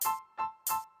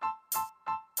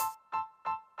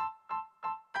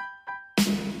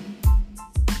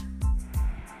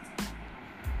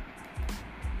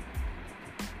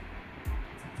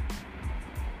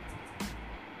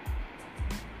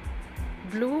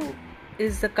Blue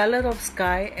is the color of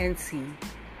sky and sea.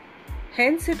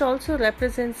 Hence, it also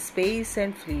represents space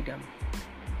and freedom.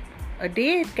 A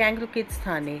day at Kangaroo Kids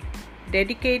Thane,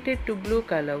 dedicated to blue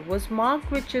color, was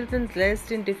marked with children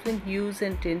dressed in different hues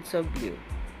and tints of blue.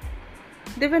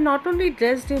 They were not only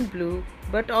dressed in blue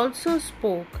but also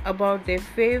spoke about their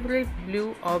favorite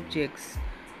blue objects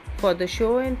for the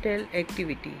show and tell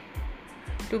activity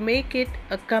to make it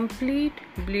a complete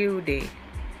blue day.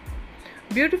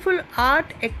 Beautiful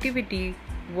art activity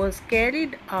was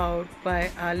carried out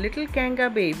by our little Kanga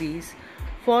babies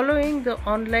following the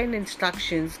online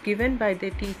instructions given by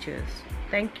their teachers.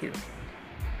 Thank you.